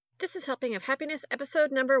This is Helping of Happiness,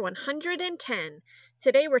 episode number 110.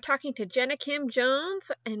 Today we're talking to Jenna Kim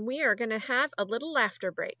Jones, and we are going to have a little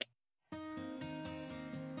laughter break.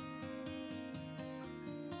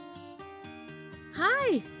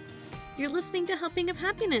 Hi, you're listening to Helping of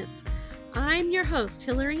Happiness. I'm your host,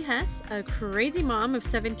 Hillary Hess, a crazy mom of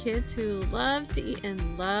 7 kids who loves to eat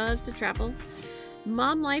and loves to travel.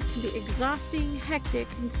 Mom life can be exhausting, hectic,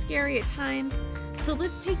 and scary at times. So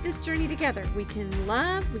let's take this journey together. We can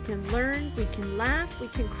love, we can learn, we can laugh, we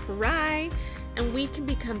can cry, and we can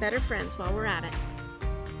become better friends while we're at it.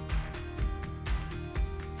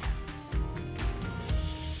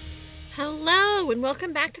 Hello, and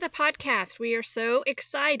welcome back to the podcast. We are so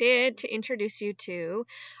excited to introduce you to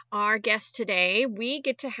our guest today. We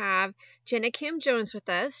get to have Jenna Kim Jones with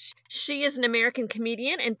us. She is an American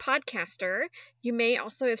comedian and podcaster. You may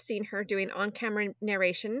also have seen her doing on-camera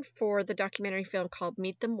narration for the documentary film called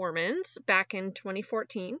Meet the Mormons back in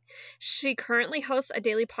 2014. She currently hosts a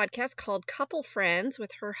daily podcast called Couple Friends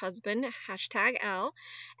with her husband, #L,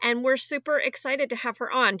 and we're super excited to have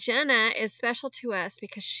her on. Jenna is special to us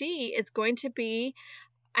because she is going to be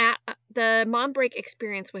at the Mom Break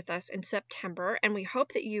experience with us in September, and we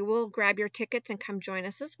hope that you will grab your tickets and come join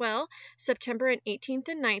us as well. September 18th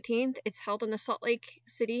and 19th. It's held in the Salt Lake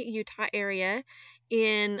City, Utah area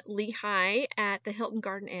in Lehi at the Hilton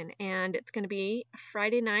Garden Inn, and it's going to be a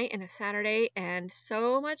Friday night and a Saturday, and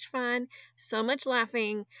so much fun, so much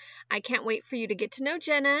laughing. I can't wait for you to get to know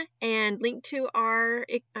Jenna, and link to our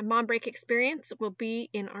Mom Break experience will be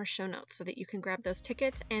in our show notes so that you can grab those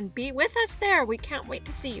tickets and be with us there. We can't wait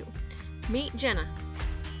to see you. Meet Jenna.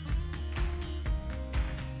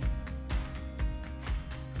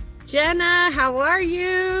 Jenna, how are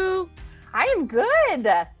you? I am good.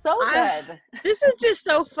 So good. This is just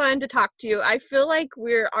so fun to talk to you. I feel like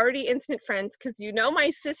we're already instant friends because you know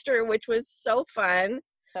my sister, which was so fun.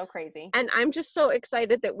 So crazy. And I'm just so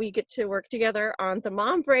excited that we get to work together on the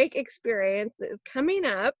Mom Break experience that is coming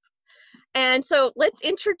up. And so let's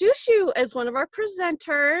introduce you as one of our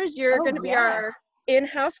presenters. You're going to be our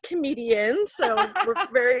in-house comedian, so we're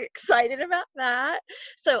very excited about that.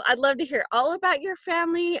 So I'd love to hear all about your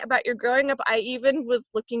family, about your growing up. I even was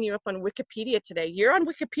looking you up on Wikipedia today. You're on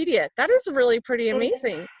Wikipedia. That is really pretty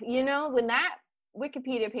amazing. You know, when that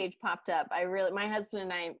Wikipedia page popped up, my husband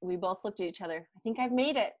and I, we both looked at each other. I think I've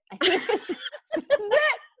made it. I think this is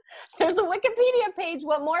it. There's a Wikipedia page.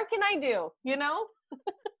 What more can I do? You know?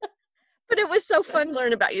 But it was so fun to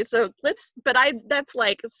learn about you. So that's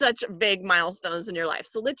like such big milestones in your life.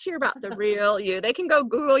 So let's hear about the real you. They can go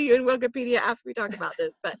Google you in Wikipedia after we talk about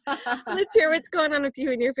this, but let's hear what's going on with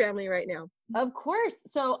you and your family right now. Of course.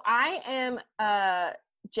 So I am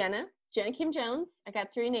Jenna Kim Jones. I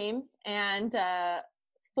got 3 names, and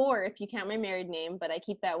 4 if you count my married name, but I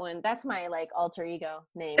keep that one. That's my like alter ego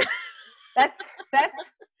name. That's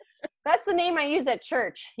the name I use at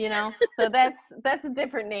church, you know? So that's a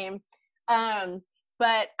different name.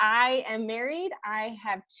 But I am married. I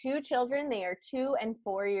have 2 children. They are 2 and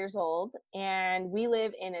 4 years old, and we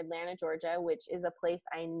live in Atlanta, Georgia, which is a place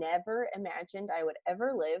I never imagined I would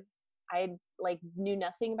ever live. I knew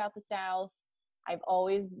nothing about the South. I've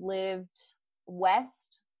always lived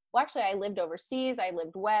west. Well, actually, I lived overseas. I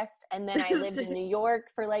lived west, and then I lived in New York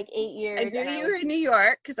for like 8 years. I knew you were in New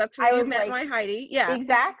York because that's where you met my Heidi. Yeah,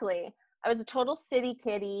 exactly. I was a total city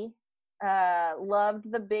kitty.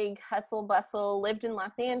 Loved the big hustle bustle, lived in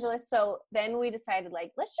Los Angeles. So then we decided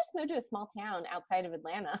let's just move to a small town outside of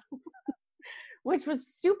Atlanta, which was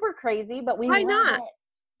super crazy, but we love it.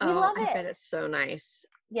 We love it. I bet it's so nice.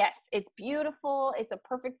 Yes, it's beautiful. It's a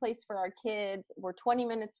perfect place for our kids. We're 20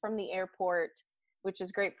 minutes from the airport, which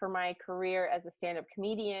is great for my career as a stand-up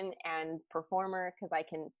comedian and performer because I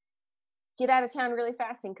can get out of town really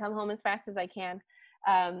fast and come home as fast as I can.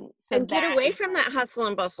 And get away from that hustle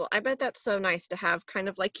and bustle. I bet that's so nice to have kind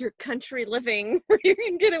of like your country living where you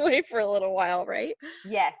can get away for a little while, right?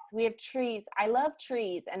 Yes, we have trees. I love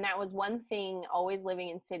trees. And that was one thing always living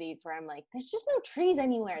in cities where I'm like, there's just no trees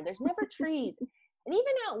anywhere. There's never trees. And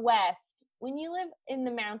even out west, when you live in the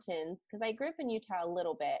mountains, because I grew up in Utah a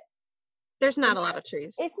little bit. There's not a lot of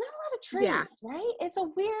trees. It's not a lot of trees, right?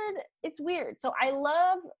 It's weird. So I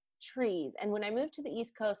love trees, and when I moved to the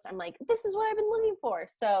East Coast, I'm like, this is what I've been looking for.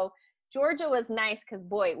 So Georgia was nice because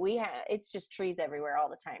boy, it's just trees everywhere all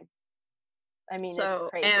the time. I mean, it's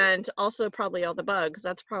crazy. And also probably all the bugs.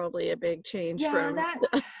 That's probably a big change. Yeah,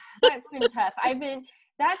 that's been tough.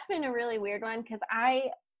 That's been a really weird one because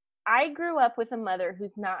I grew up with a mother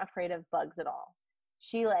who's not afraid of bugs at all.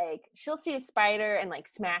 She'll see a spider and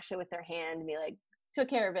smash it with her hand and be like, took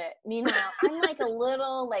care of it. Meanwhile, I'm like a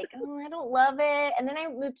little like, oh, I don't love it. And then I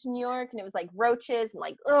moved to New York and it was like roaches and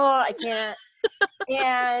like, oh, I can't.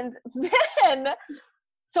 And then,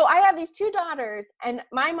 so I have these 2 daughters, and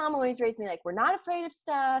my mom always raised me like, we're not afraid of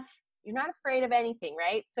stuff. You're not afraid of anything,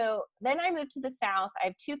 right? So then I moved to the South. I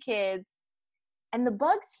have 2 kids, and the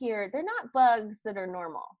bugs here, they're not bugs that are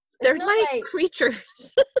normal. They're like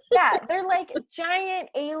creatures. Yeah, they're like giant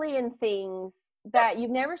alien things that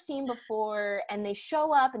you've never seen before, and they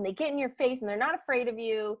show up and they get in your face and they're not afraid of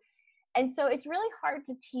you. And so it's really hard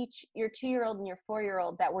to teach your 2-year-old and your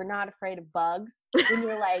 4-year-old that we're not afraid of bugs when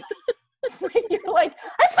you're like, it's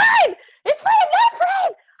fine, I'm not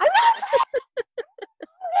afraid,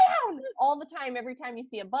 calm down all the time, every time you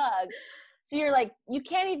see a bug. So you're like, you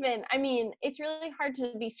can't even, I mean, it's really hard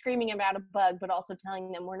to be screaming about a bug, but also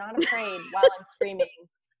telling them we're not afraid while I'm screaming.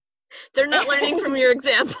 They're not learning from your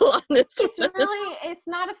example on this. It's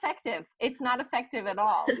not effective. It's not effective at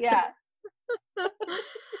all. Yeah.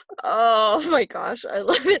 Oh my gosh, I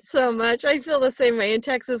love it so much. I feel the same way. In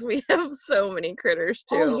Texas, we have so many critters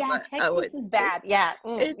too. Oh yeah, Texas is bad. Yeah.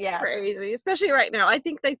 It's crazy, especially right now. I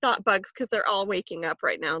think they thought bugs because they're all waking up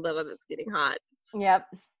right now that it's getting hot. Yep.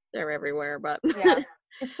 They're everywhere, but yeah.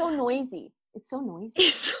 It's so noisy. It's so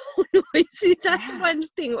noisy. That's one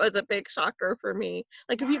thing that was a big shocker for me.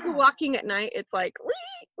 Like if you go walking at night, it's like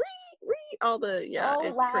all the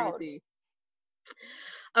it's loud. Crazy.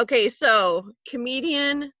 Okay, so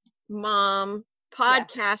comedian, mom,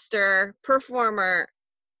 podcaster, performer,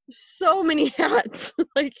 so many hats.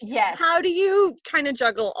 Like, how do you kind of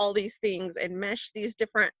juggle all these things and mesh these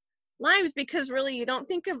different lives? Because really, you don't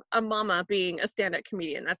think of a mama being a stand-up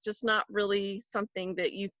comedian. That's just not really something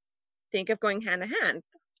that you think of going hand in hand.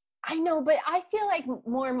 I know, but I feel like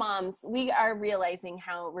more moms, we are realizing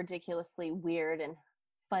how ridiculously weird and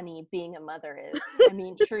funny being a mother is. I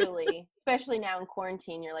mean, truly, especially now in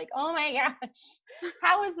quarantine, you're like, oh my gosh,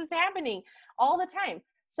 how is this happening all the time?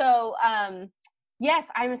 So yes,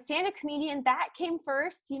 I'm a stand-up comedian. That came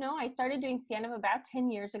first. You know, I started doing stand-up about 10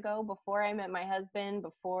 years ago, before I met my husband,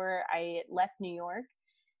 before I left New York,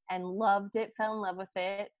 and loved it, fell in love with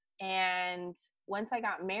it. And once I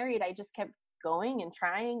got married, I just kept going and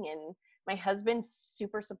trying, and my husband's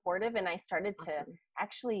super supportive, and I started to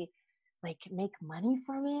actually like make money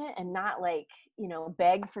from it and not like, you know,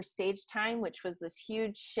 beg for stage time, which was this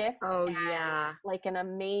huge shift. Oh yeah. Like an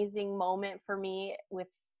amazing moment for me, with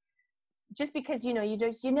just because, you know, you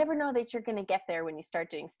never know that you're going to get there when you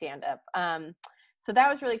start doing stand up. So that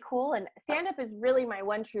was really cool. And stand up is really my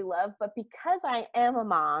one true love, but because I am a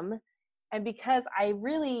mom, and because I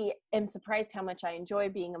really am surprised how much I enjoy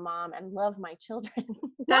being a mom and love my children.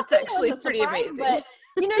 That's actually pretty amazing. But,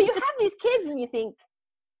 you know, you have these kids and you think,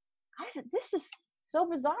 this is so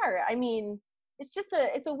bizarre. I mean,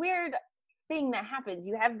 it's a weird thing that happens.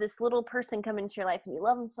 You have this little person come into your life and you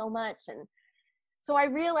love them so much. And so I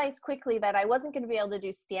realized quickly that I wasn't going to be able to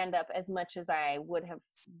do stand-up as much as I would have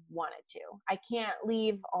wanted to. I can't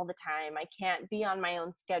leave all the time. I can't be on my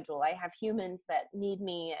own schedule. I have humans that need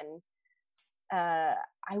me, and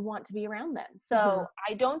I want to be around them. So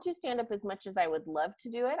I don't do stand-up as much as I would love to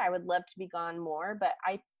do it. I would love to be gone more, but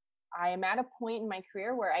I am at a point in my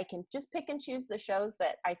career where I can just pick and choose the shows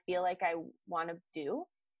that I feel like I want to do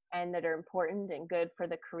and that are important and good for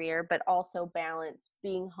the career, but also balance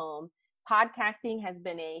being home. Podcasting has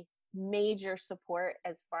been a major support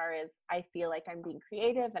as far as I feel like I'm being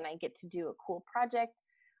creative and I get to do a cool project,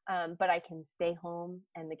 but I can stay home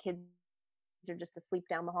and the kids are just asleep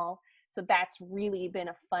down the hall. So that's really been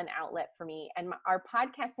a fun outlet for me. And our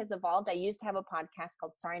podcast has evolved. I used to have a podcast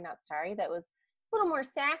called Sorry Not Sorry that was a little more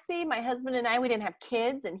sassy. My husband and I, we didn't have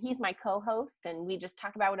kids, and he's my co-host, and we just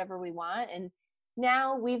talk about whatever we want. And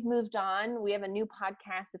now we've moved on. We have a new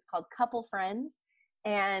podcast. It's called Couple Friends.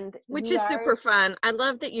 And which is super fun. I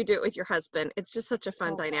love that you do it with your husband. It's just such a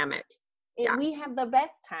fun dynamic. We have the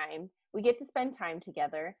best time. We get to spend time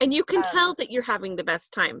together. And you can tell that you're having the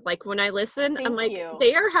best time. Like when I listen, I'm like,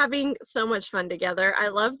 they are having so much fun together. I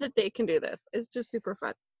love that they can do this. It's just super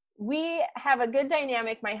fun. We have a good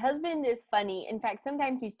dynamic. My husband is funny. In fact,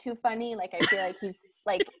 sometimes he's too funny. Like I feel like he's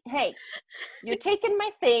like, hey, you're taking my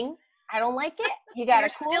thing. I don't like it. You got to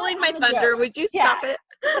stealing my thunder. Would you stop it?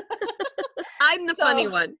 I'm the funny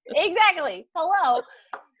one. Exactly. Hello.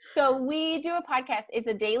 So we do a podcast. It's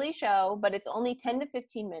a daily show, but it's only 10 to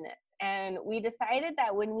 15 minutes. And we decided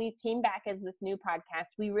that when we came back as this new podcast,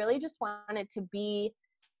 we really just wanted to be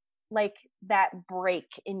like that break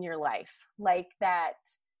in your life, like that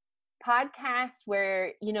podcast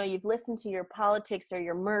where, you know, you've listened to your politics or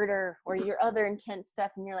your murder or your other intense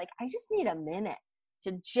stuff. And you're like, I just need a minute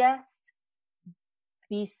to just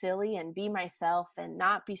be silly and be myself and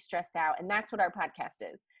not be stressed out. And that's what our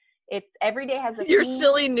podcast is. It's every day has a Your theme.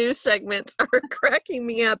 silly news segments are cracking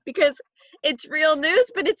me up because it's real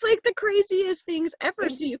news, but it's like the craziest things ever.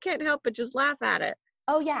 So you can't help but just laugh at it.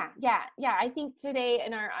 Oh yeah. I think today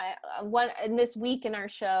in our in this week in our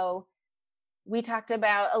show, we talked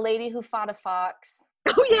about a lady who fought a fox.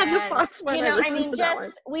 Oh yeah, the fox one. You know, I mean,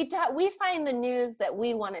 just we find the news that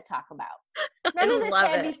we want to talk about. None of this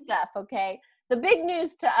heavy stuff, okay? The big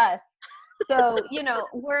news to us. So, you know,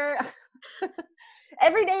 we're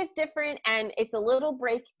every day is different, and it's a little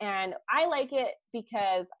break, and I like it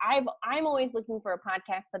because I'm always looking for a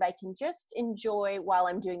podcast that I can just enjoy while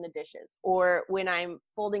I'm doing the dishes, or when I'm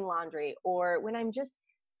folding laundry, or when I'm just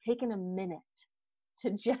taking a minute to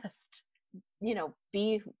just, you know,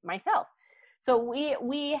 be myself. So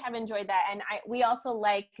we have enjoyed that, and we also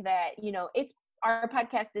like that, you know, our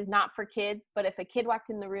podcast is not for kids, but if a kid walked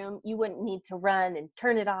in the room, you wouldn't need to run and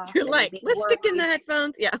turn it off. You're like, let's stick in the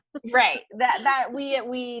headphones. Yeah. Right. That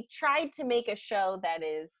we tried to make a show that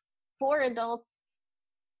is for adults,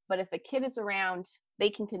 but if a kid is around, they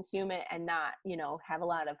can consume it and not, you know, have a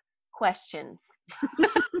lot of questions.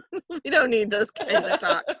 We don't need those kinds of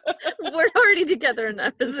talks. We're already together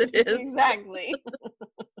enough as it is. Exactly.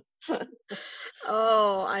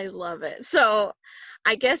 Oh, I love it. So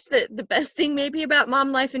I guess that the best thing maybe about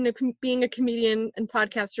mom life and being a comedian and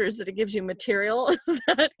podcaster is that it gives you material. Is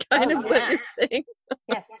that kind of what you're saying?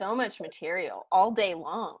 Yeah, so much material all day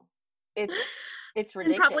long. It's ridiculous.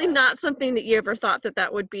 And probably not something that you ever thought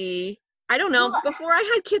that would be. I don't know. Well, before I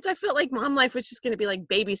had kids, I felt like mom life was just going to be like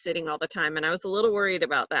babysitting all the time. And I was a little worried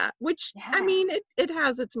about that, which, yeah. I mean, it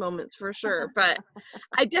has its moments for sure. But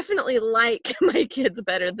I definitely like my kids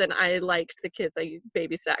better than I liked the kids I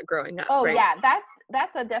babysat growing up. Oh, right? Yeah.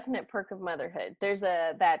 That's a definite perk of motherhood. There's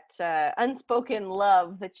that unspoken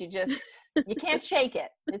love that you can't shake it.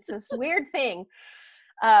 It's this weird thing.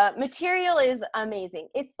 Material is amazing.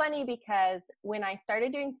 It's funny because when I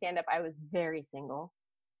started doing stand-up, I was very single.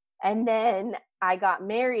 And then I got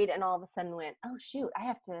married and all of a sudden went, oh shoot, I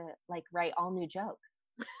have to like write all new jokes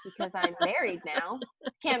because I'm married now.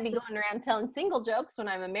 Can't be going around telling single jokes when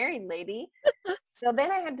I'm a married lady. So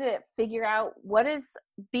then I had to figure out what is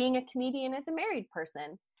being a comedian as a married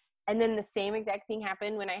person. And then the same exact thing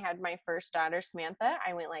happened when I had my first daughter, Samantha.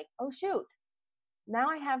 I went like, oh shoot, now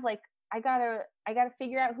I have like, I gotta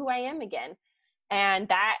figure out who I am again. And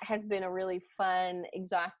that has been a really fun,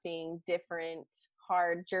 exhausting, different,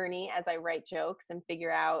 hard journey as I write jokes and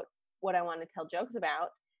figure out what I want to tell jokes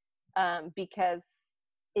about, because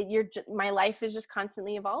my life is just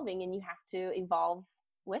constantly evolving and you have to evolve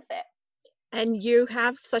with it. And you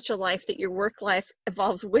have such a life that your work life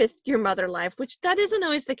evolves with your mother life, which that isn't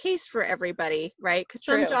always the case for everybody, right? Because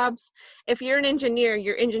some jobs, if you're an engineer,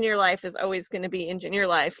 your engineer life is always going to be engineer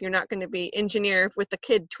life. You're not going to be engineer with the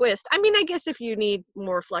kid twist. I mean, I guess if you need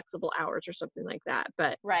more flexible hours or something like that,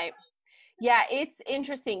 but. Right. Yeah, it's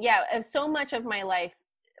interesting. Yeah, so much of my life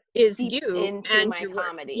is you into and my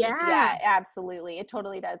comedy. Yeah, absolutely. It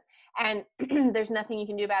totally does. And there's nothing you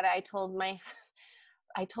can do about it. I told my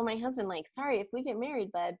husband, like, sorry, if we get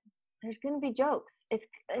married, bud, there's going to be jokes.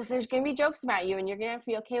 There's going to be jokes about you and you're going to have to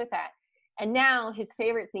be okay with that. And now his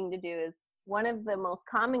favorite thing to do is one of the most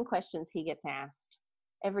common questions he gets asked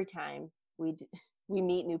every time we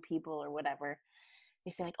meet new people or whatever. They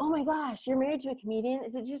say like, oh my gosh, you're married to a comedian.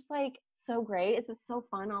 Is it just like so great? Is it so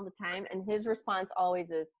fun all the time? And his response always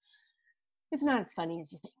is, it's not as funny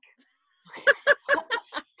as you think.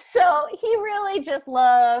 So he really just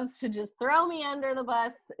loves to just throw me under the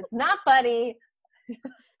bus. It's not funny.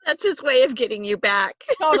 That's his way of getting you back.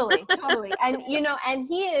 Totally. And, you know, and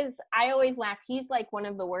I always laugh. He's like one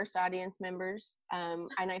of the worst audience members. And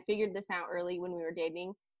I figured this out early when we were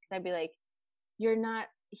dating. Because I'd be like,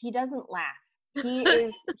 he doesn't laugh.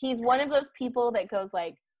 He's one of those people that goes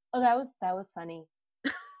like, oh, that was funny.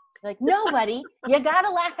 Like, no, buddy, you gotta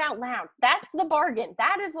laugh out loud. That's the bargain.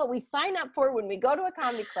 That is what we sign up for when we go to a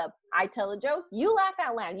comedy club. I tell a joke, you laugh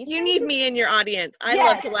out loud. You need me in your audience. I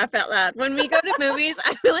love to laugh out loud. When we go to movies,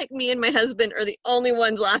 I feel like me and my husband are the only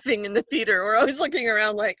ones laughing in the theater. We're always looking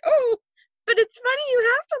around like, oh, but it's funny.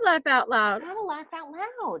 You have to laugh out loud. You gotta laugh out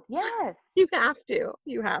loud. Yes. You have to.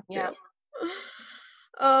 Yeah.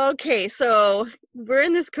 Okay, so we're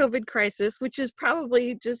in this COVID crisis, which is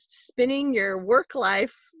probably just spinning your work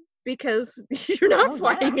life because you're not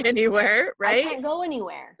flying anywhere, right? I can't go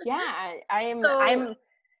anywhere. Yeah, I'm.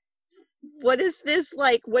 What is this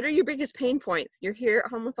like? What are your biggest pain points? You're here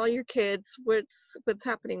at home with all your kids. What's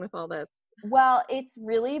happening with all this? Well, it's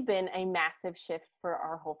really been a massive shift for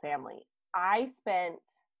our whole family. I spent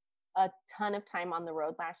a ton of time on the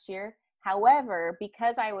road last year. However,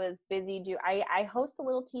 because I was busy, I host a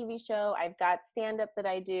little TV show. I've got stand-up that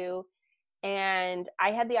I do. And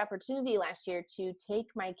I had the opportunity last year to take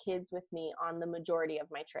my kids with me on the majority of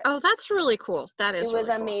my trips. Oh, that's really cool. That It is was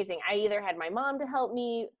really cool. amazing. I either had my mom to help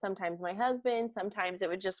me, sometimes my husband, sometimes it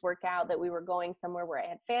would just work out that we were going somewhere where I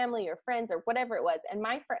had family or friends or whatever it was. And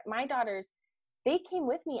my daughters, they came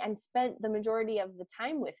with me and spent the majority of the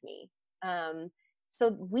time with me.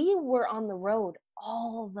 So we were on the road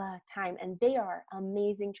all the time, and they are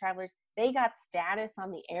amazing travelers. They got status on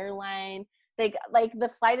the airline. They, like, the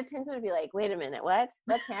flight attendant would be like, wait a minute, what's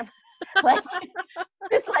happening? Like,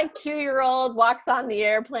 this like 2-year-old walks on the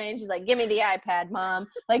airplane. She's like, give me the iPad, Mom.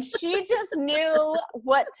 Like, she just knew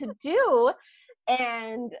what to do.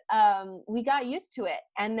 And we got used to it.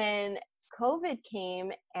 And then COVID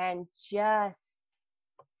came and just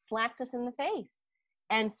slapped us in the face.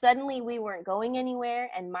 And suddenly we weren't going anywhere.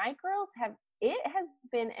 And my girls it has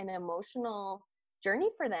been an emotional journey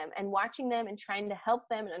for them, and watching them and trying to help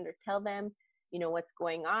them and tell them, you know, what's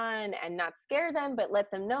going on, and not scare them, but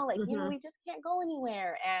let them know, like, you know, we just can't go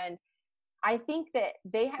anywhere. And I think that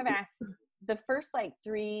they have asked the first like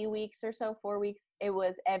 3 weeks or so, 4 weeks, it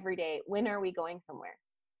was every day, when are we going somewhere?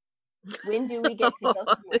 When do we get to go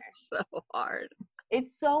somewhere? It's so hard.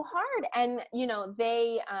 It's so hard. And, you know,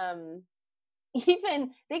 they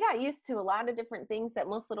they got used to a lot of different things that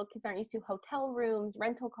most little kids aren't used to: hotel rooms,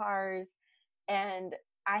 rental cars. And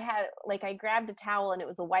I grabbed a towel, and it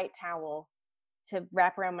was a white towel to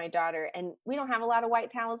wrap around my daughter. And we don't have a lot of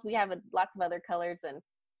white towels. We have lots of other colors. And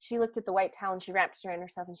she looked at the white towel and she wrapped it around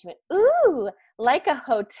herself and she went, ooh, like a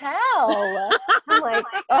hotel. I'm like,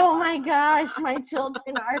 oh my gosh, my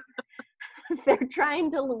children they're trying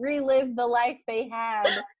to relive the life they had.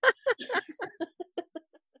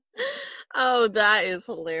 Oh, that is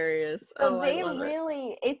hilarious. So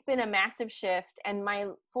it's been a massive shift. And my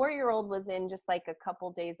 4-year-old was in just like a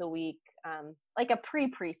couple days a week, like a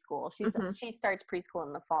preschool. She starts preschool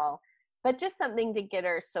in the fall, but just something to get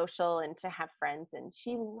her social and to have friends. And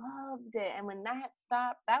she loved it. And when that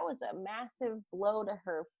stopped, that was a massive blow to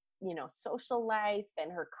her, you know, social life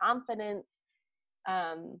and her confidence,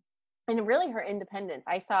 and really her independence.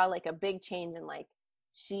 I saw like a big change in, like,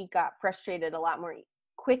 she got frustrated a lot more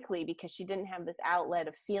quickly because she didn't have this outlet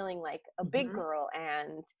of feeling like a big girl.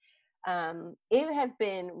 And it has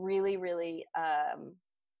been really, really,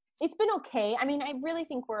 it's been okay. I mean, I really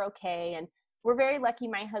think we're okay, and we're very lucky.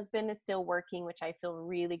 My husband is still working, which I feel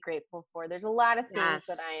really grateful for. There's a lot of things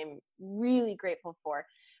that I'm really grateful for,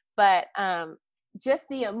 but just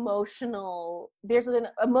the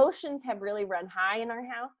emotions have really run high in our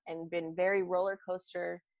house and been very roller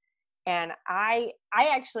coaster. And I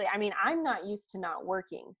actually, I mean, I'm not used to not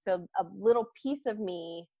working. So a little piece of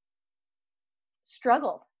me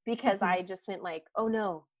struggled because I just went like, oh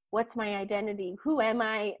no, what's my identity? Who am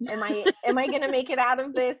I? Am I going to make it out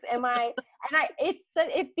of this?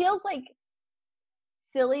 It feels like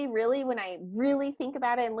silly, really, when I really think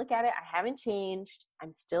about it and look at it. I haven't changed.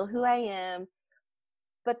 I'm still who I am.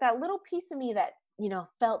 But that little piece of me that, you know,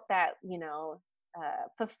 felt that, you know,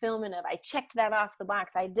 fulfillment of, I checked that off the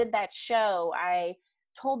box, I did that show, I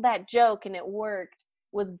told that joke and it worked,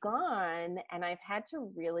 was gone. And I've had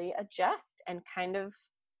to really adjust and kind of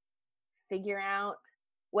figure out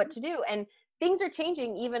what to do. And things are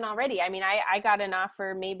changing even already. I mean, I got an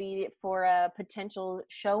offer maybe for a potential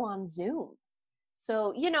show on Zoom.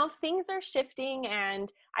 So, you know, things are shifting,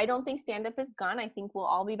 and I don't think stand-up is gone. I think we'll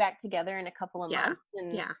all be back together in a couple of months.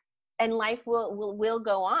 And life will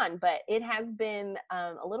go on. But it has been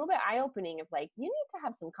a little bit eye-opening of, like, you need to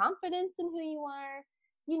have some confidence in who you are.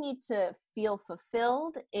 You need to feel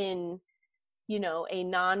fulfilled in, you know, a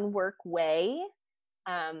non-work way.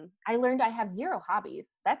 I learned I have 0 hobbies.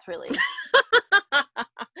 That's really...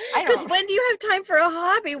 Because when do you have time for a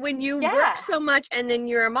hobby when you work so much, and then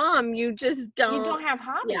you're a mom, you just don't. You don't have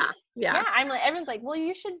hobbies. Yeah. I'm like, everyone's like, well,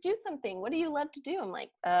 you should do something. What do you love to do? I'm like,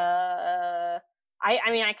 I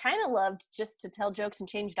mean, I kind of loved just to tell jokes and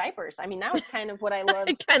change diapers. I mean, that was kind of what I loved.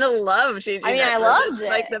 I kind of love changing diapers. I loved it.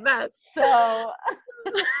 Like the best. So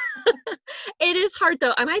it is hard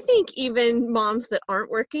though. And I think even moms that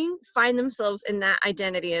aren't working find themselves in that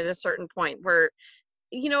identity at a certain point where,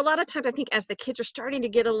 you know, a lot of times I think as the kids are starting to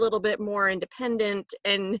get a little bit more independent,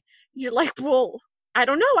 and you're like, well, I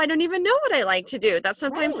don't know. I don't even know what I like to do. That's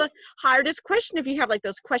sometimes the hardest question. If you have like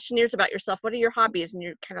those questionnaires about yourself, what are your hobbies? And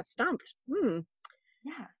you're kind of stumped.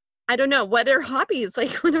 Yeah. I don't know. What are hobbies?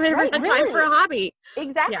 Like, when have I ever had time for a hobby?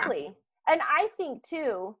 Exactly. Yeah. And I think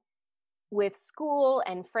too, with school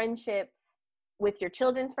and friendships, with your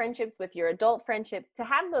children's friendships, with your adult friendships, to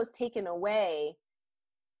have those taken away,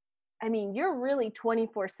 I mean, you're really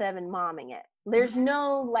 24/7 momming it. There's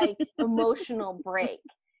no like emotional break.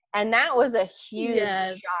 And that was a huge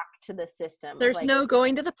Yes. shock to the system. There's like, no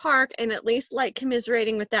going to the park and at least like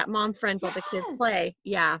commiserating with that mom friend while the kids yes, play.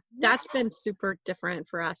 Yeah, that's been yes. super different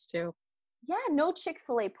for us too. Yeah, no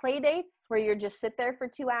Chick-fil-A play dates where you're just sit there for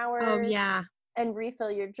 2 Oh hours yeah. and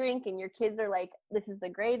refill your drink and your kids are like, this is the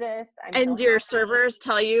greatest. I'm so And your happy. servers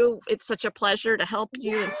tell you it's such a pleasure to help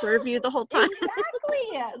you and serve you Yes, the whole time.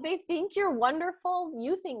 exactly. They think you're wonderful.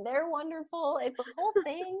 You think they're wonderful. It's a whole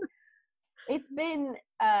thing. It's been,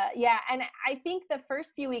 yeah. And I think the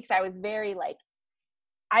first few weeks I was very like,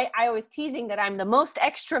 I was teasing that I'm the most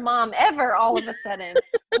extra mom ever all of a sudden.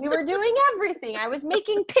 We were doing everything. I was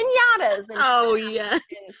making piñatas and Oh yes.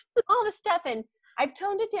 all the stuff. And I've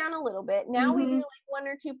toned it down a little bit. Now we do Mhm. like 1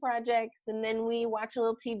 or 2 projects and then we watch a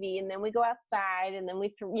little TV and then we go outside and then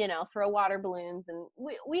we throw water balloons and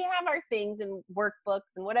we have our things and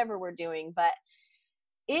workbooks and whatever we're doing. But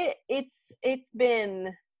it's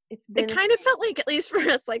been It kind of felt like, at least for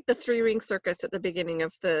us, like the 3-ring circus at the beginning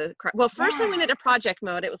of the, well, first we went into project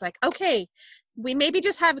mode. It was like, okay, we maybe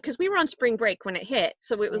just have, because we were on spring break when it hit.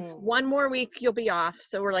 So it was 1 more week, you'll be off.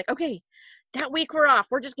 So we're like, okay, that week we're off.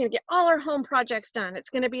 We're just going to get all our home projects done. It's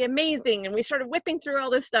going to be amazing. And we started whipping through all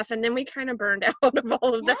this stuff. And then we kind of burned out of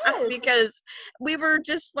all of that because we were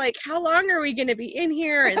just like, how long are we going to be in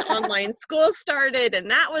here? And online school started.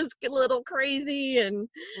 And that was a little crazy. And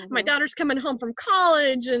my daughter's coming home from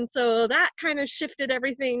college. And so that kind of shifted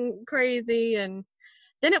everything crazy. And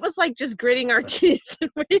then it was like just gritting our teeth.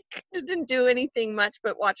 We didn't do anything much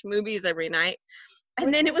but watch movies every night.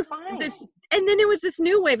 And then it was this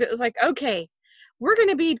new wave. It was like, okay, we're going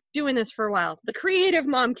to be doing this for a while. The creative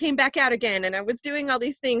mom came back out again and I was doing all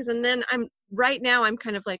these things. And then right now I'm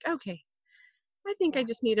kind of like, okay, I think I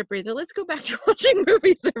just need a breather. Let's go back to watching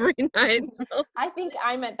movies every night. I think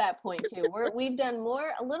I'm at that point too. We've done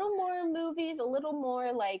a little more movies, a little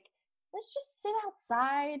more like, let's just sit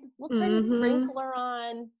outside. We'll turn the sprinkler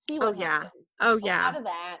on, see what happens. Oh yeah. A lot of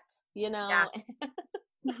that, Yeah.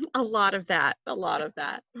 A lot of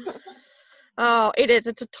that. Oh, it is.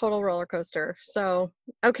 It's a total roller coaster. So,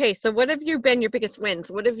 okay. So what have been your biggest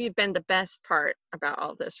wins? What have been the best part about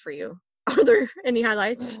all this for you? Are there any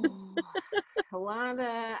highlights? A lot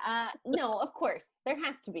of, no, of course there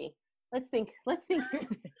has to be. Let's think through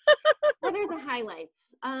this. What are the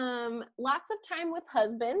highlights? Lots of time with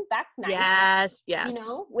husband. That's nice. Yes.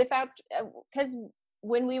 Without, because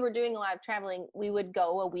when we were doing a lot of traveling, we would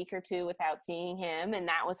go a week or 2 without seeing him, and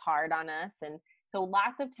that was hard on us. And so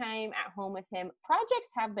lots of time at home with him. Projects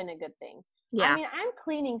have been a good thing. Yeah. I mean, I'm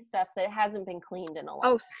cleaning stuff that hasn't been cleaned in a while.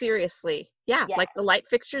 Oh, seriously. Yeah. Like the light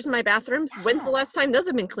fixtures in my bathrooms. Yeah. When's the last time those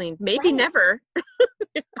have been cleaned? Maybe never.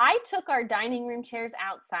 I took our dining room chairs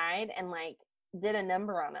outside and like did a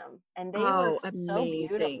number on them, and they were so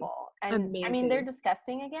beautiful. And amazing. I mean, they're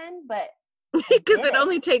disgusting again, but because it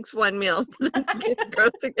only takes 1 meal to get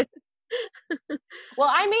gross again. Well,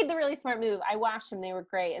 I made the really smart move. I washed them; they were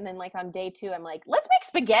great. And then, like on day 2, I'm like, "Let's make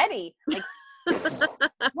spaghetti." Like,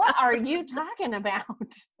 what are you talking about?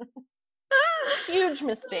 Huge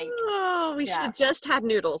mistake. Oh, we should have just had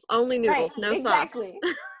noodles. Only noodles, no exactly.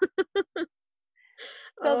 sauce.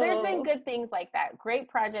 So there's been good things like that. Great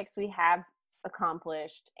projects we have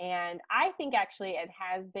accomplished. And I think actually it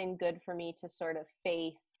has been good for me to sort of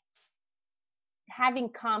face having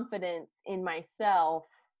confidence in myself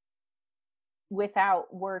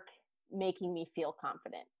without work making me feel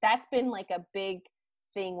confident. That's been like a big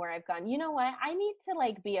thing where I've gone, you know what? I need to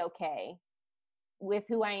like be okay with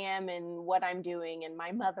who I am and what I'm doing and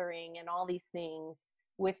my mothering and all these things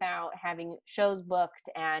without having shows booked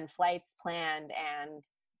and flights planned and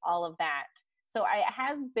all of that. So it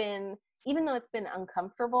has been, even though it's been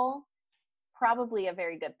uncomfortable, probably a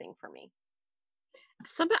very good thing for me.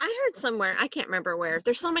 I heard somewhere, I can't remember where,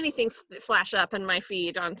 there's so many things that flash up in my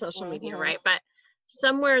feed on social media, right? But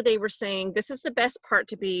somewhere they were saying this is the best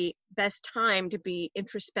time to be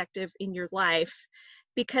introspective in your life,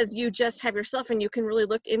 because you just have yourself and you can really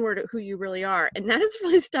look inward at who you really are. And that has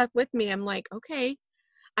really stuck with me. I'm like, okay,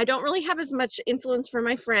 I don't really have as much influence for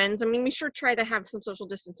my friends. I mean, we sure try to have some social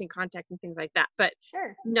distancing contact and things like that, but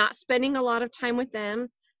not spending a lot of time with them.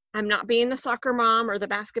 I'm not being the soccer mom or the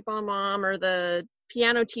basketball mom or the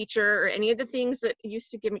piano teacher or any of the things that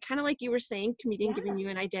used to give me, kind of like you were saying, comedian giving you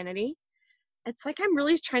an identity. It's like I'm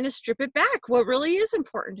really trying to strip it back. What really is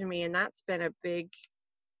important to me? And that's been a big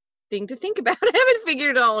thing to think about. I haven't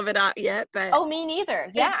figured all of it out yet, but me neither.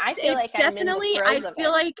 Yeah, I feel like definitely, I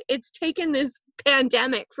feel like it's taken this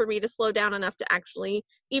pandemic for me to slow down enough to actually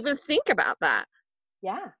even think about that.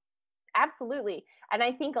 Yeah. Absolutely. And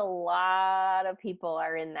I think a lot of people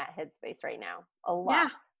are in that headspace right now. A lot. Yeah.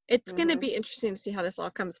 It's going to be interesting to see how this all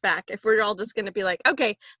comes back. If we're all just going to be like,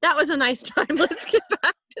 okay, that was a nice time. Let's get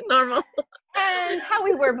back to normal. And how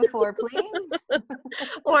we were before, please.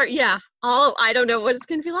 Or I don't know what it's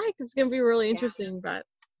going to be like. It's going to be really interesting. But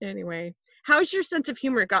anyway, how's your sense of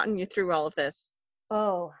humor gotten you through all of this?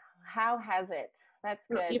 Oh, how has it? That's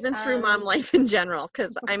good. Even through mom life in general,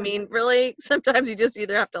 because I mean, really, sometimes you just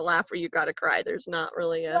either have to laugh or you got to cry. There's not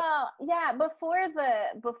really a. Well, yeah. Before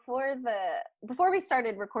we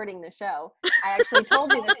started recording the show, I actually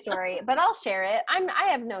told you the story, but I'll share it. I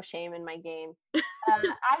have no shame in my game.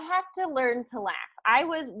 I have to learn to laugh.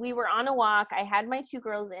 We were on a walk. I had my 2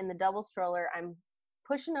 girls in the double stroller. I'm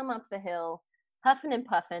pushing them up the hill, huffing and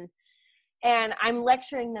puffing. And I'm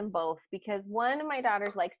lecturing them both because one of my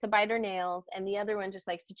daughters likes to bite her nails and the other one just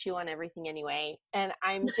likes to chew on everything anyway. And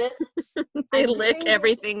I'm just they lick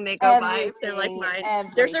everything they go by. They're like mine.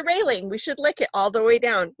 Everything. There's a railing. We should lick it all the way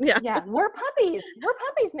down. Yeah. Yeah. We're puppies. We're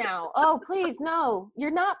puppies now. Oh, please. No, you're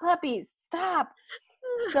not puppies. Stop.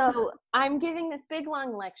 So I'm giving this big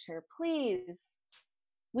long lecture. Please.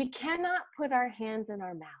 We cannot put our hands in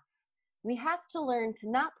our mouth. We have to learn to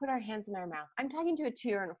not put our hands in our mouth. I'm talking to a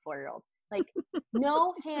 2-year and a 4-year-old. Like,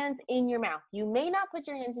 no hands in your mouth. You may not put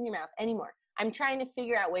your hands in your mouth anymore. I'm trying to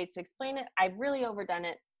figure out ways to explain it. I've really overdone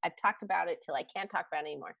it. I've talked about it till I can't talk about it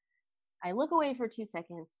anymore. I look away for 2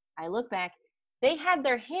 seconds. I look back. They had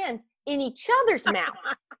their hands in each other's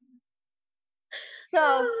mouths.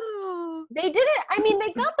 So they did it. I mean,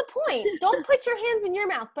 they got the point. Don't put your hands in your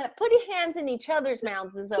mouth, but put your hands in each other's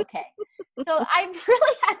mouths is okay. So I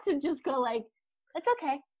really had to just go like, it's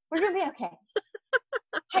okay. We're going to be okay.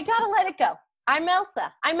 I got to let it go. I'm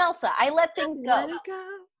Elsa. I let things go. Let it go.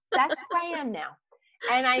 That's who I am now.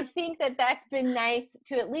 And I think that that's been nice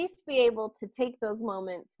to at least be able to take those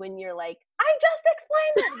moments when you're like, I just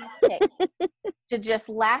explained it. Okay. To just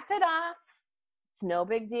laugh it off. It's no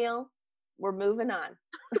big deal. We're moving on.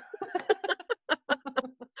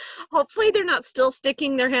 Hopefully they're not still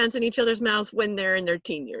sticking their hands in each other's mouths when they're in their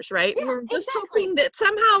teen years, right? Yeah, we're just hoping that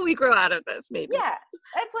somehow we grow out of this, maybe. Yeah,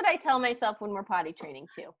 that's what I tell myself when we're potty training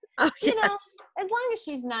too. Oh, you know, as long as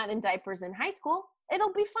she's not in diapers in high school,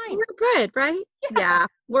 it'll be fine. We're good, right? Yeah,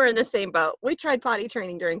 we're in the same boat. We tried potty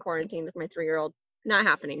training during quarantine with my 3-year-old. Not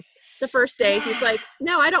happening. The first day, he's like,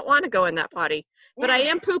 no, I don't want to go in that potty, but I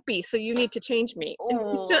am poopy, so you need to change me.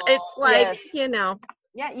 Oh, it's like, you know.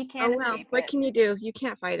 Yeah, you can't escape what can you do? You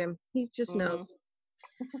can't fight him. He just knows.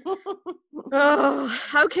 Oh,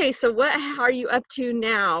 okay. So what are you up to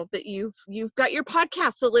now that you've got your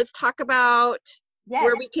podcast? So let's talk about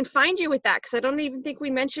where we can find you with that, because I don't even think we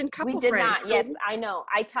mentioned Couple Friends. We did not. Yes, I know.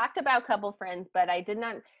 I talked about Couple Friends, but I did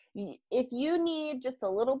not. If you need just a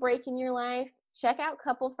little break in your life, check out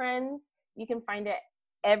Couple Friends. You can find it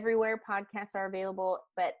everywhere podcasts are available.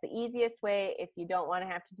 But the easiest way, if you don't want to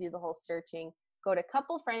have to do the whole searching, go to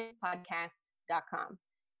couplefriendspodcast.com.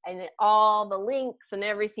 And all the links and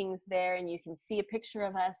everything's there, and you can see a picture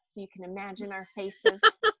of us. You can imagine our faces.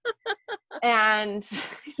 And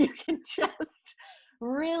you can just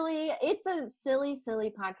really, it's a silly, silly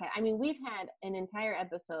podcast. I mean, we've had an entire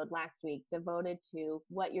episode last week devoted to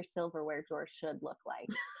what your silverware drawer should look like.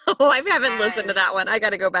 Oh, I haven't listened to that one. I got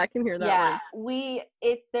to go back and hear that one.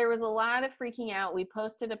 There was a lot of freaking out. We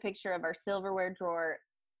posted a picture of our silverware drawer.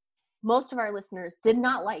 Most of our listeners did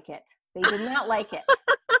not like it. They did not like it.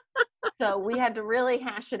 So we had to really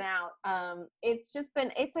hash it out. It's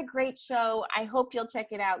a great show. I hope you'll check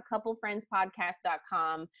it out.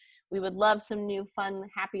 couplefriendspodcast.com. We would love some new, fun,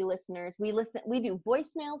 happy listeners. We do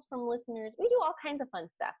voicemails from listeners. We do all kinds of fun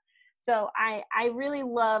stuff. So I really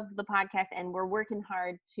love the podcast, and we're working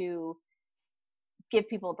hard to give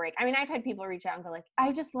people a break. I mean, I've had people reach out and go like,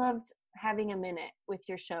 I just loved having a minute with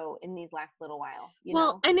your show in these last little while. You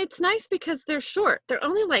know? And it's nice because they're short. They're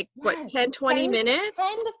only like, 10, 20 minutes?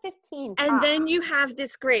 10 to 15. And then you have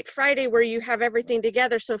this great Friday where you have everything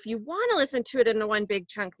together. So if you want to listen to it in one big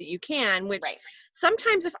chunk that you can, which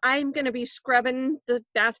sometimes if I'm going to be scrubbing the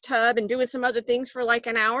bathtub and doing some other things for like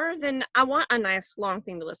an hour, then I want a nice long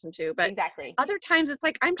thing to listen to. But other times it's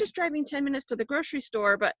like, I'm just driving 10 minutes to the grocery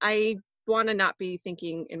store, but I want to not be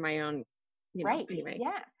thinking in my own, anyway.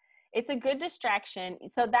 Yeah. It's a good distraction.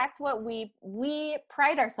 So that's what we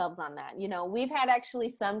pride ourselves on that. You know, we've had actually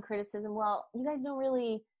some criticism. Well, you guys don't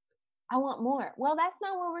really, I want more. Well, that's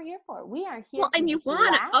not what we're here for. We are here. Well, and you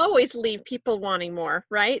want to always leave people wanting more,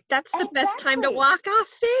 right? That's the best time to walk off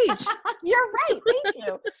stage. You're right. Thank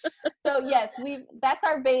you. So yes, that's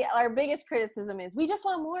our biggest criticism is we just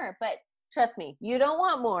want more, but trust me, you don't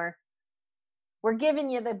want more. we're giving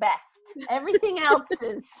you the best. Everything else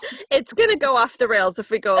is. It's going to go off the rails if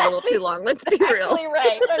we go a little too long. Let's be real. Exactly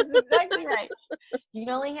right. That's exactly right. You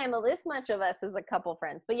can only handle this much of us as a couple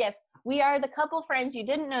friends. But yes, we are the couple friends you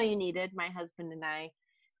didn't know you needed, my husband and I.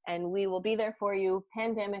 And we will be there for you,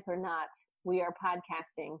 pandemic or not. We are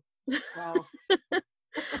podcasting. So.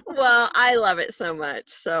 Well, I love it so much.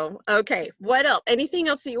 So, okay. What else? Anything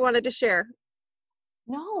else that you wanted to share?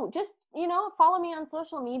 No, just, follow me on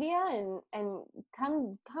social media and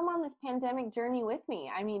come on this pandemic journey with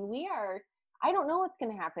me. I mean, I don't know what's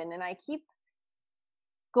going to happen. And I keep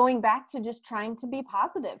going back to just trying to be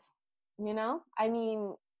positive, I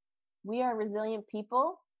mean, we are resilient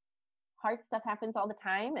people. Hard stuff happens all the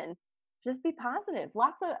time, and just be positive.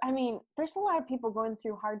 There's a lot of people going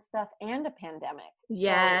through hard stuff and a pandemic.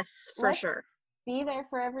 Yes, So for sure. Be there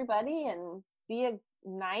for everybody and be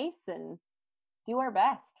nice and do our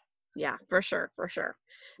best. Yeah, for sure.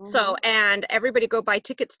 Mm-hmm. So, and everybody go buy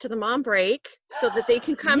tickets to the Mom Break so that they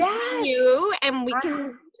can come see you, and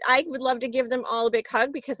I would love to give them all a big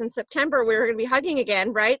hug, because in September we're going to be hugging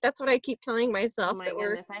again, right? That's what I keep telling myself. Oh my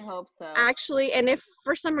goodness, I hope so. Actually, and if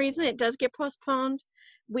for some reason it does get postponed,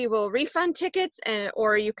 we will refund tickets,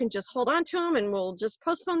 or you can just hold on to them and we'll just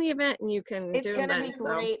postpone the event and you can do them then. It's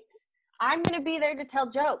going to be great. I'm going to be there to tell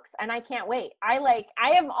jokes, and I can't wait. I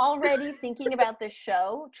am already thinking about this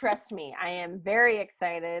show. Trust me, I am very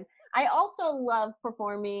excited. I also love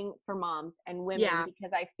performing for moms and women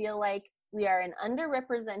because I feel like we are an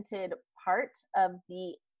underrepresented part of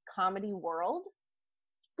the comedy world.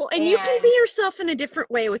 Well, and you can be yourself in a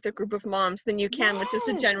different way with a group of moms than you can with just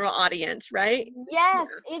a general audience, right? Yes,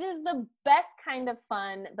 it is the best kind of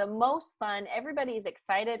fun, the most fun. Everybody is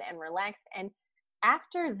excited and relaxed, and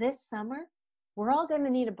after this summer, we're all going to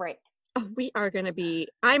need a break. Oh, we are going to be,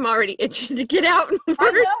 I'm already itching to get out and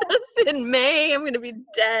work just in May. I'm going to be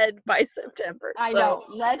dead by September. I know.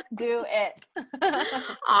 Let's do it.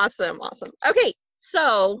 Awesome. Okay.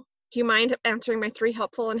 So do you mind answering my 3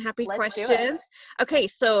 helpful and happy questions? Do it. Okay.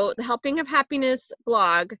 So the Helping of Happiness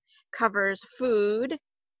blog covers food,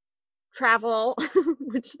 travel,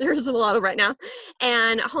 which there isn't a lot of right now,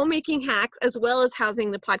 and homemaking hacks, as well as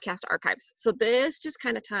housing the podcast archives. So this just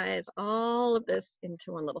kind of ties all of this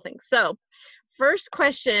into one little thing. So first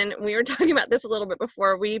question, we were talking about this a little bit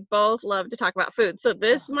before. We both love to talk about food. So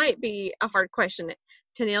this might be a hard question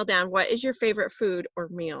to nail down. What is your favorite food or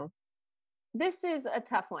meal? This is a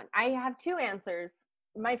tough one. I have 2 answers.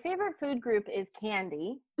 My favorite food group is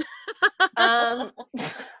candy.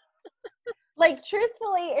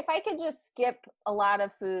 Truthfully, if I could just skip a lot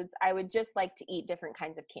of foods, I would just like to eat different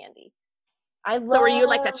kinds of candy. So are you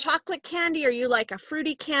like a chocolate candy? Are you like a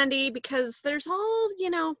fruity candy? Because there's all,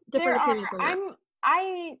 different opinions on that.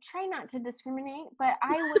 I try not to discriminate, but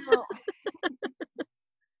I will.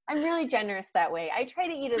 I'm really generous that way. I try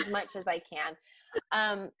to eat as much as I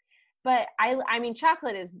can. But I mean,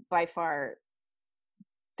 chocolate is by far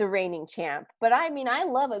the reigning champ. But I mean, I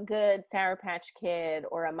love a good Sour Patch Kid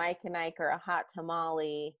or a Mike and Ike or a hot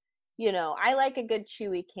tamale. I like a good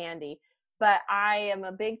chewy candy. But I am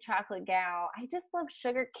a big chocolate gal. I just love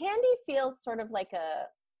sugar. Candy feels sort of like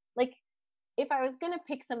if I was going to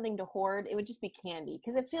pick something to hoard, it would just be candy.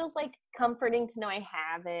 Because it feels like comforting to know I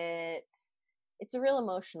have it. It's a real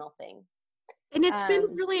emotional thing. And it's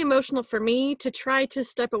been really emotional for me to try to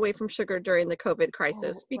step away from sugar during the COVID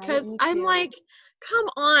crisis, because I'm like, come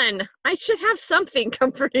on, I should have something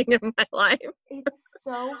comforting in my life. It's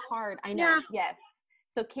so hard. I know. Yeah. Yes.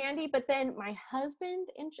 So candy, but then my husband,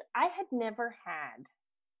 I had never had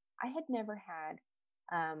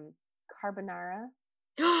carbonara.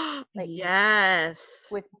 Yes.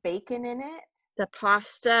 With bacon in it. The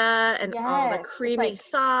pasta and all the creamy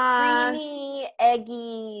sauce. Creamy,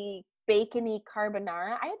 eggy, bacony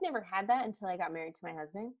carbonara. I had never had that until I got married to my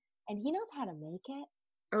husband, and he knows how to make it.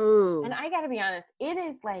 Oh. And I got to be honest, it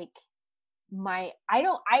is like I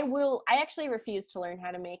actually refuse to learn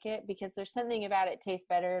how to make it, because there's something about it tastes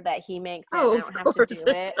better that he makes it. I don't have to do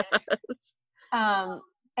it.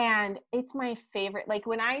 And it's my favorite. Like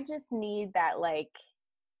when I just need that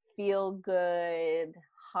feel good,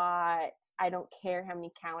 hot, I don't care how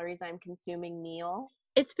many calories I'm consuming meal.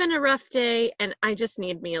 It's been a rough day, and I just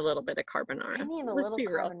need me a little bit of carbonara. I need a little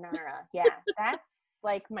carbonara. Yeah, that's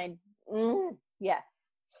like my yes.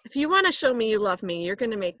 If you want to show me you love me, you're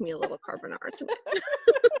going to make me a little carbonara tonight.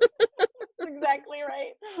 Exactly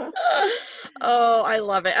right. Oh, I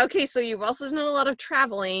love it. Okay, so you've also done a lot of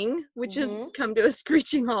traveling, which has come to a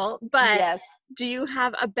screeching halt. But do you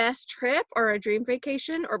have a best trip or a dream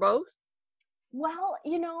vacation or both? Well,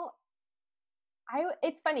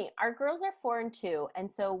 It's funny. Our girls are 4 and 2,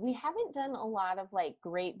 and so we haven't done a lot of like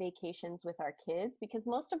great vacations with our kids because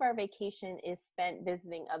most of our vacation is spent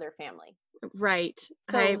visiting other family. Right.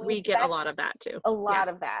 So We get a lot of that too. a lot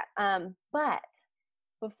of that. But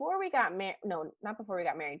before we got married, no, not before we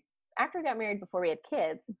got married. After we got married, before we had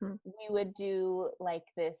kids, Mm-hmm. we would do like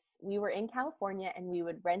this. We were in California and we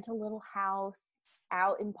would rent a little house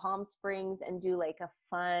out in Palm Springs and do like a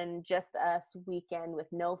fun, just us weekend with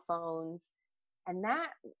no phones. And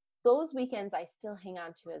those weekends I still hang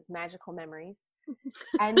on to as magical memories.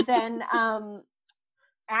 And then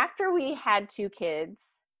after we had 2 kids,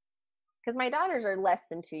 because my daughters are less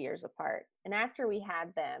than 2 years apart, and after we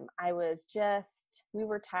had them, we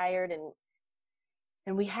were tired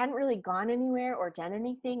and we hadn't really gone anywhere or done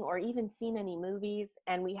anything or even seen any movies.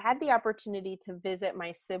 And we had the opportunity to visit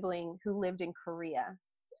my sibling who lived in Korea.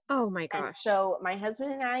 Oh my gosh. And so my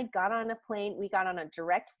husband and I got on a plane. We got on a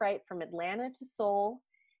direct flight from Atlanta to Seoul.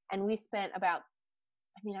 And we spent I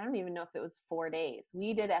don't even know if it was 4 days.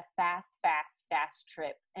 We did a fast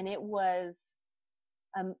trip. And it was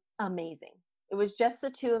amazing. It was just the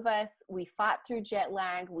 2 of us. We fought through jet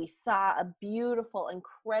lag. We saw beautiful,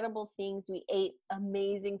 incredible things. We ate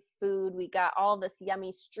amazing food. We got all this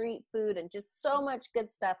yummy street food and just so much good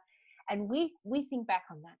stuff. And we think back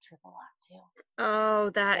on that trip a lot too. Oh,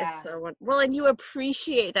 that is so well, and you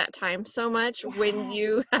appreciate that time so much when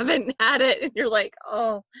you haven't had it and you're like,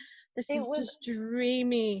 oh, this is just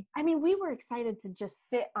dreamy. I mean, we were excited to just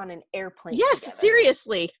sit on an airplane. Yes, together.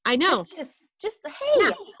 Seriously. I know. Just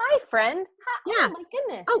hey, hi friend. Yeah. Oh my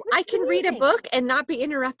goodness. Oh, I can read a book and not be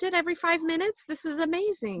interrupted every 5 minutes. This is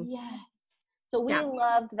amazing. Yes. So we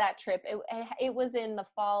loved that trip. It was in the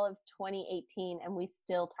fall of 2018 and we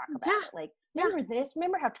still talk about it. Like, remember this?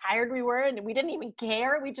 Remember how tired we were and we didn't even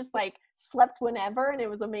care? We just like slept whenever and it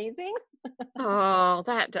was amazing. Oh,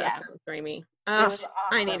 that does sound dreamy. Oh, awesome.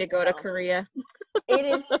 I need to go to Korea. It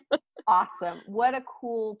is awesome. What a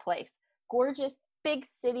cool place. Gorgeous, big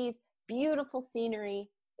cities, beautiful scenery.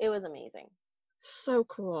 It was amazing. So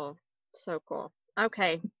cool. So cool.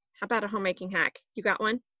 Okay. How about a homemaking hack? You got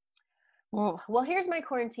one? Well, here's my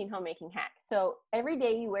quarantine homemaking hack. So every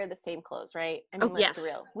day you wear the same clothes, right? I mean, let's be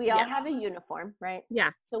real. We all have a uniform, right?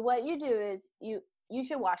 Yeah. So what you do is you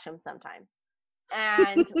should wash them sometimes.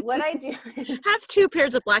 And what I do is have 2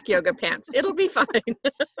 pairs of black yoga pants. It'll be fine.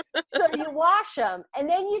 So you wash them and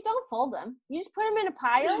then you don't fold them. You just put them in a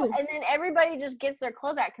pile and then everybody just gets their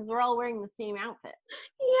clothes out because we're all wearing the same outfit.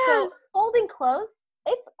 Yes. So folding clothes,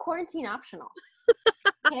 it's quarantine optional.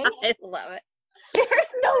 Okay? I love it. There's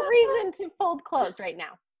no reason to fold clothes right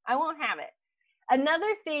now. I won't have it.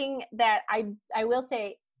 Another thing that I will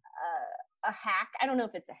say, a hack, I don't know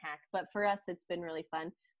if it's a hack, but for us, it's been really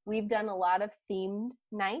fun. We've done a lot of themed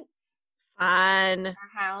nights. Fun. In our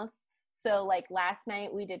house. So like last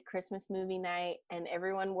night we did Christmas movie night and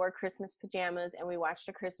everyone wore Christmas pajamas and we watched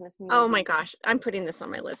a Christmas movie. Oh my gosh. I'm putting this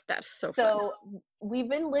on my list. That's so fun. So we've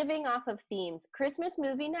been living off of themes. Christmas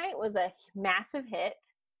movie night was a massive hit.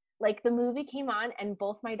 Like the movie came on and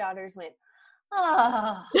both my daughters went,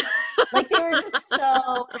 oh, like they were just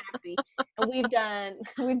so happy. And we've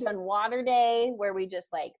done water day where we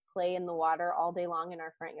just like play in the water all day long in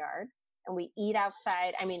our front yard and we eat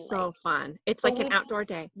outside. I mean, so like, fun. It's like an outdoor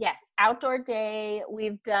day. Yes. Outdoor day.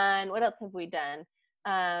 We've done, what else have we done?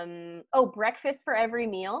 Breakfast for every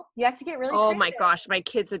meal. You have to get really creative. My gosh, my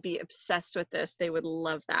kids would be obsessed with this. They would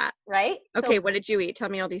love that. Right? Okay, what did you eat? Tell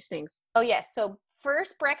me all these things. Oh yes. So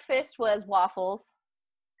first breakfast was waffles.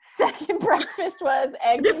 Second breakfast was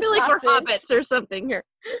eggs and sausage. I feel like we're hobbits or something here.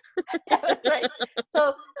 Yeah, that's right.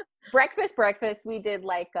 So breakfast, we did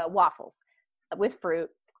like waffles with fruit.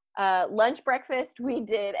 Lunch breakfast, we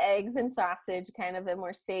did eggs and sausage, kind of a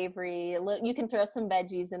more savory. You can throw some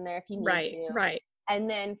veggies in there if you need to. Right. And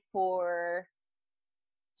then for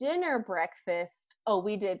dinner breakfast,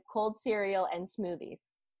 we did cold cereal and smoothies.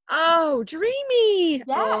 Oh, dreamy.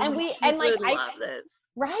 Yeah, and I love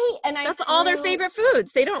this. Right? And that's all their favorite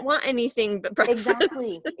foods. They don't want anything but breakfast.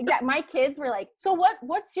 Exactly. My kids were like, so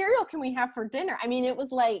what cereal can we have for dinner? I mean, it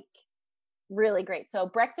was like really great. So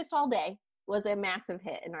breakfast all day was a massive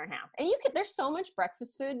hit in our house. And there's so much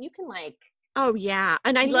breakfast food. You can like oh yeah.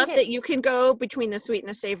 And I love that you can go between the sweet and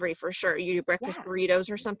the savory for sure. You do breakfast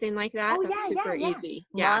burritos or something like that. That's super easy.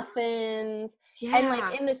 Yeah. Muffins. Yeah. And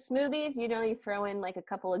like in the smoothies, you throw in like a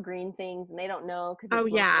couple of green things and they don't know because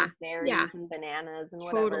it's berries and bananas and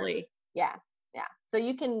whatever. Totally. Yeah. Yeah. So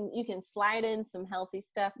you can slide in some healthy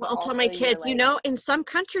stuff. Well, I'll tell my kids, in some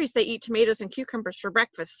countries they eat tomatoes and cucumbers for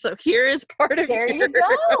breakfast. So here is part of There you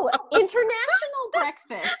go. International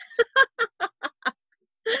breakfast.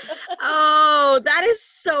 Oh, that is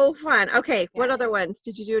so fun. Okay, what Yeah. other ones?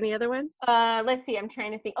 Did you do any other ones? Let's see. I'm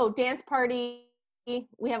trying to think. Oh, dance party.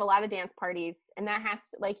 We have a lot of dance parties, and that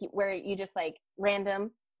has to, like, where you just like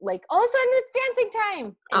random, like all of a sudden it's dancing time,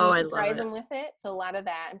 and Oh, I you love surprise it. them with it. So a lot of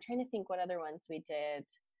that. I'm trying to think what other ones we did.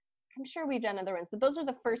 I'm sure we've done other ones, but those are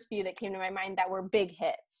the first few that came to my mind that were big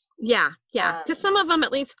hits. Yeah. Because some of them,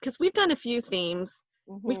 at least, because we've done a few themes,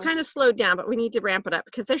 we've kind of slowed down, but we need to ramp it up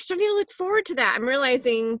because they're starting to look forward to that. I'm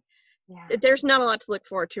realizing there's not a lot to look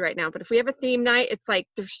forward to right now, but if we have a theme night, it's like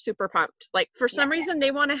they're super pumped. Like for some reason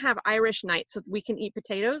they want to have Irish night so we can eat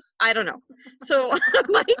potatoes. I don't know. So I'm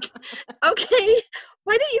like, okay,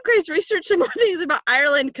 why don't you guys research some more things about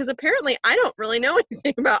Ireland? Because apparently I don't really know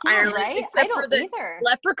anything about Ireland except for the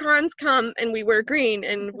leprechauns come and we wear green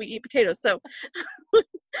and we eat potatoes. So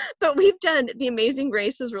but we've done The Amazing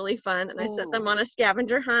Race is really fun, and I sent them on a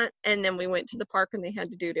scavenger hunt, and then we went to the park and they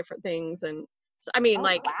had to do different things. And so, I mean,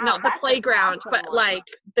 not the playground, but like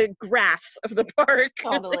the grass of the park.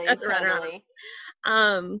 Totally.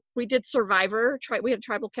 We did Survivor. We had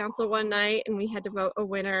tribal council one night, and we had to vote a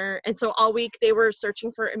winner. And so all week they were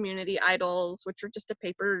searching for immunity idols, which were just a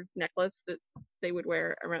paper necklace that they would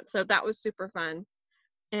wear around. So that was super fun.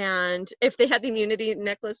 And if they had the immunity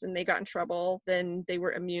necklace and they got in trouble, then they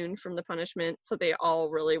were immune from the punishment. So they all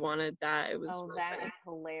really wanted that. It was really that funny. is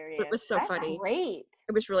hilarious. It was so funny. Great.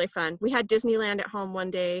 It was really fun. We had Disneyland at home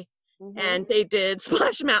one day, and they did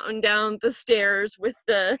Splash Mountain down the stairs with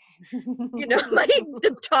the,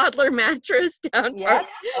 the toddler mattress down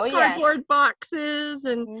cardboard boxes,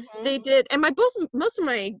 and they did. And most of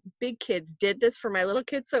my big kids did this for my little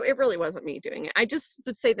kids, so it really wasn't me doing it. I just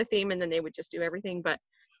would say the theme, and then they would just do everything. But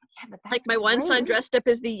like my one son dressed up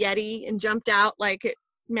as the Yeti and jumped out like at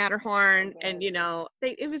Matterhorn, and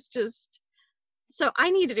it was just. So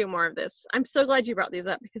I need to do more of this. I'm so glad you brought these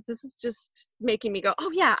up because this is just making me go,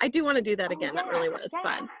 oh yeah, I do want to do that again. That really was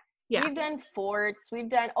fun. Yeah. We've done forts. We've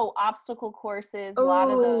done, obstacle courses. Oh, a lot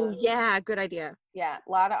of those. Yeah. Good idea. Yeah.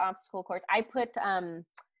 A lot of obstacle courses. I put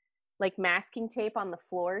like masking tape on the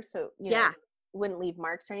floor so, wouldn't leave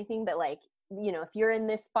marks or anything. But like, if you're in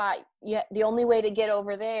this spot, the only way to get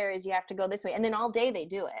over there is you have to go this way. And then all day they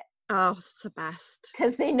do it. Oh, it's the best.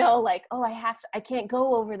 Because they know like, I can't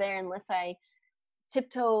go over there unless I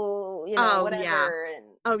tiptoe, whatever.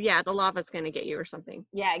 Yeah. The lava's going to get you or something.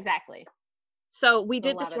 Yeah, exactly. So we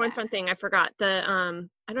did this one fun thing. I forgot I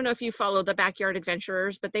don't know if you follow the Backyard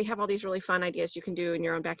Adventurers, but they have all these really fun ideas you can do in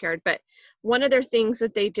your own backyard. But one of their things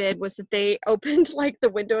that they did was that they opened like the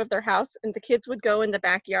window of their house, and the kids would go in the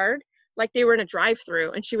backyard like they were in a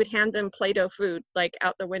drive-through, and she would hand them Play-Doh food like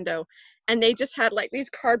out the window. And they just had like these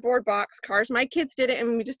cardboard box cars. My kids did it,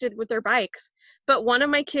 and we just did it with their bikes. But one of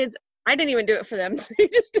my kids, I didn't even do it for them. They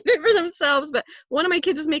just did it for themselves. But one of my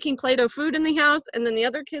kids was making Play-Doh food in the house, and then the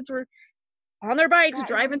other kids were on their bikes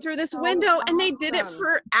driving through this window, and they did it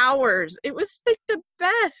for hours. It was like the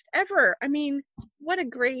best ever. I mean, what a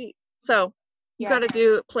great. So you got to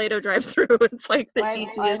do Play-Doh drive-through. It's like the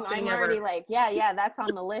easiest thing ever. I'm already like, yeah, that's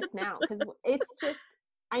on the list now, because it's just,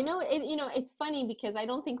 I know it. It's funny because I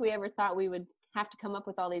don't think we ever thought we would have to come up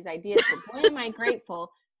with all these ideas. But boy, am I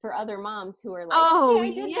grateful for other moms who are like, oh, hey,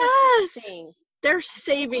 I did this thing. They're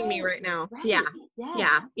saving me right now. Right. Yeah. Yes.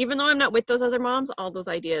 Yeah. Even though I'm not with those other moms, all those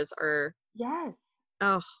ideas are. Yes.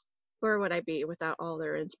 Oh, where would I be without all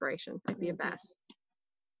their inspiration? I'd be a mess.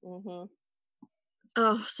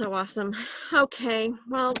 Oh, so awesome. Okay.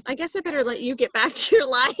 Well, I guess I better let you get back to your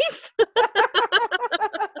life.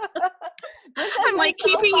 I'm like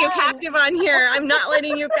keeping you captive on here. I'm not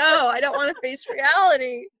letting you go. I don't want to face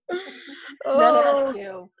reality.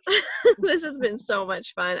 This has been so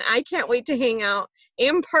much fun. I can't wait to hang out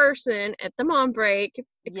in person at the Mom Break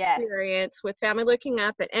experience with Family Looking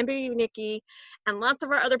Up at MB Nikki, and lots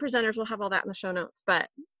of our other presenters will have all that in the show notes. But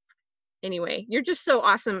anyway, you're just so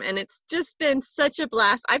awesome, and it's just been such a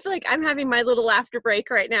blast. I feel like I'm having my little laughter break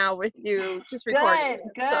right now with you just recording.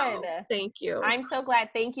 Good. So, thank you. I'm so glad.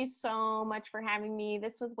 Thank you so much for having me.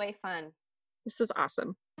 This was way fun. This was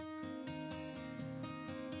awesome.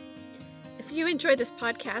 If you enjoyed this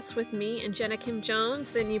podcast with me and Jenna Kim Jones,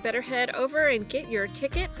 then you better head over and get your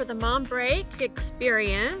ticket for the Mom Break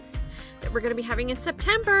experience that we're going to be having in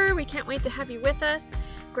September. We can't wait to have you with us.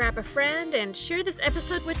 Grab a friend and share this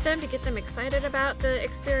episode with them to get them excited about the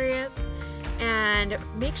experience. And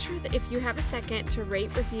make sure that if you have a second to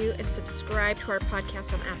rate, review, and subscribe to our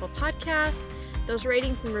podcast on Apple Podcasts. Those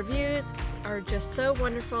ratings and reviews are just so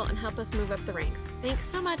wonderful and help us move up the ranks. Thanks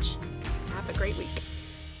so much. Have a great week.